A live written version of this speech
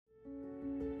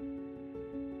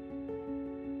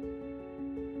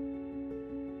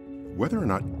Whether or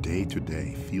not day to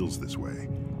day feels this way,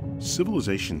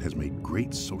 civilization has made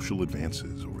great social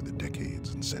advances over the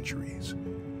decades and centuries.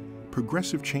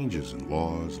 Progressive changes in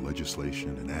laws,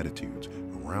 legislation, and attitudes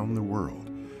around the world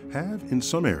have, in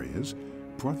some areas,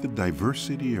 brought the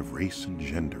diversity of race and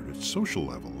gender to social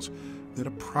levels that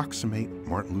approximate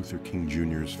Martin Luther King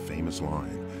Jr.'s famous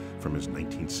line from his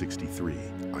 1963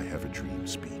 "I Have a Dream"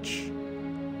 speech.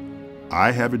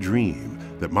 I have a dream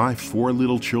that my 4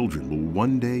 little children will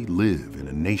one day live in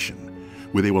a nation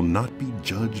where they will not be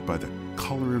judged by the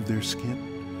color of their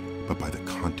skin, but by the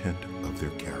content of their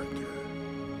character.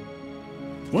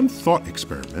 One thought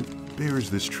experiment bears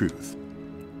this truth.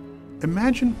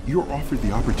 Imagine you're offered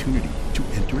the opportunity to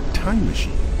enter a time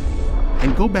machine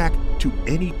and go back to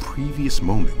any previous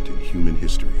moment in human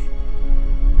history.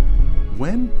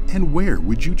 When and where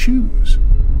would you choose?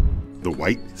 The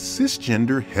white,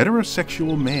 cisgender,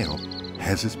 heterosexual male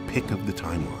has his pick of the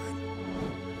timeline.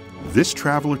 This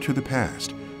traveler to the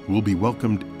past will be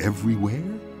welcomed everywhere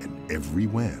and every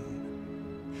when.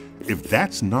 If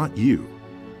that's not you,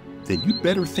 then you'd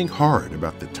better think hard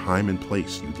about the time and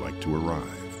place you'd like to arrive.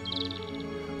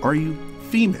 Are you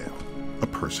female, a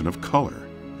person of color,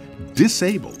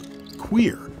 disabled,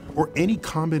 queer, or any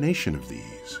combination of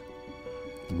these?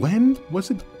 When was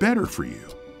it better for you?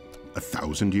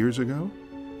 1,000 years ago?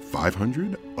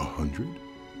 500? 100?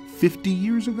 50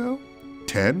 years ago?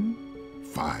 10?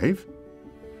 5?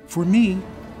 For me,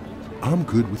 I'm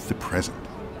good with the present.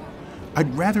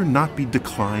 I'd rather not be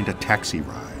declined a taxi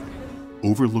ride,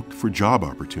 overlooked for job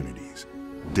opportunities,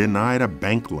 denied a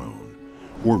bank loan,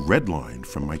 or redlined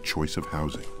from my choice of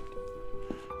housing.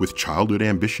 With childhood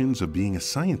ambitions of being a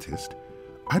scientist,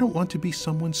 I don't want to be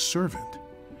someone's servant,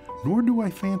 nor do I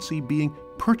fancy being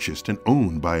purchased and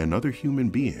owned by another human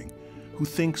being who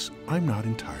thinks I'm not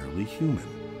entirely human.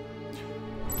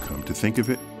 Come to think of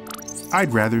it,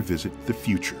 I'd rather visit the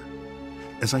future,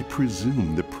 as I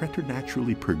presume the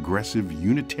preternaturally progressive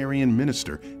Unitarian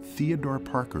minister Theodore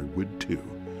Parker would too.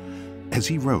 As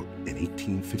he wrote in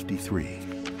 1853,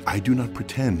 "I do not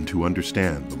pretend to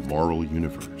understand the moral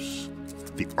universe.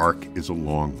 The arc is a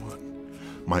long one.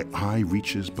 My eye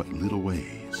reaches but little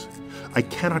ways. I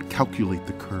cannot calculate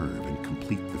the curve and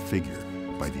complete the figure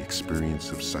by the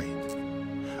experience of sight.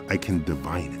 I can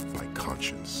divine it by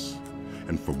conscience.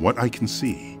 And from what I can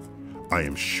see, I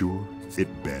am sure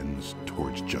it bends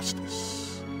towards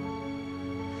justice."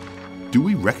 Do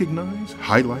we recognize,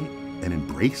 highlight, and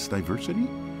embrace diversity?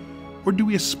 Or do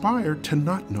we aspire to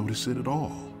not notice it at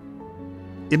all?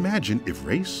 Imagine if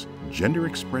race, gender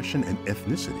expression, and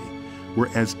ethnicity were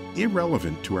as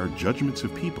irrelevant to our judgments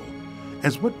of people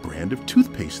as what brand of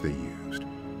toothpaste they used,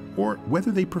 or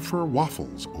whether they prefer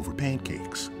waffles over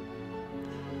pancakes.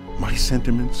 My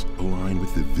sentiments align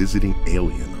with the visiting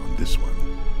alien on this one.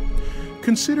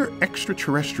 Consider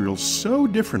extraterrestrials so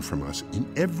different from us in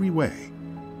every way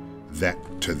that,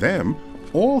 to them,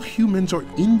 all humans are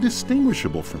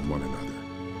indistinguishable from one another,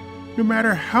 no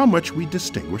matter how much we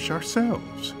distinguish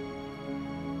ourselves.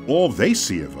 All they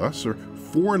see of us are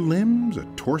 4 limbs, a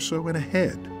torso, and a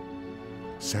head.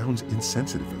 Sounds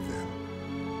insensitive of them,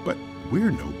 but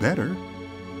we're no better.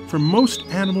 For most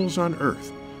animals on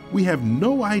Earth, we have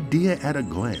no idea at a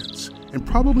glance, and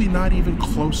probably not even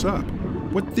close up,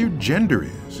 what their gender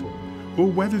is, or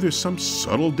whether there's some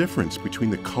subtle difference between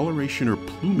the coloration or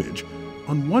plumage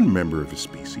on one member of a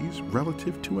species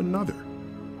relative to another.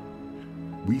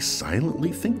 We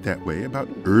silently think that way about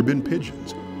urban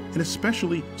pigeons, and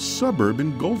especially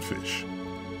suburban goldfish.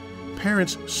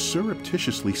 Parents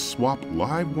surreptitiously swap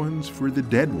live ones for the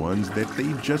dead ones that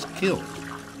they've just killed.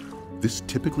 This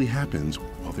typically happens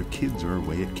while their kids are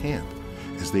away at camp,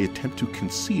 as they attempt to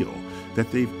conceal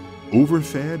that they've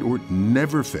overfed or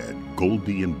never fed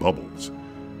Goldie and Bubbles.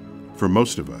 For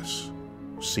most of us,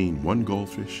 seen one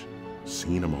goldfish,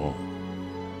 seen them all.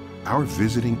 Our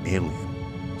visiting alien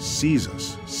sees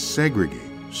us segregate,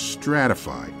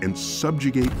 stratify, and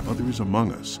subjugate others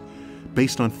among us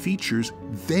based on features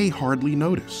they hardly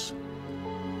notice.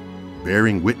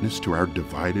 Bearing witness to our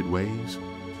divided ways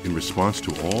in response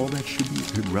to all that should be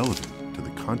irrelevant to the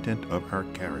content of our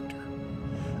character,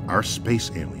 our space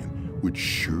alien would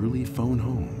surely phone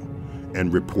home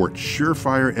and report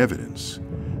surefire evidence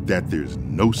that there's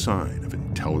no sign of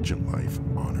intelligent life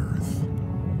on Earth.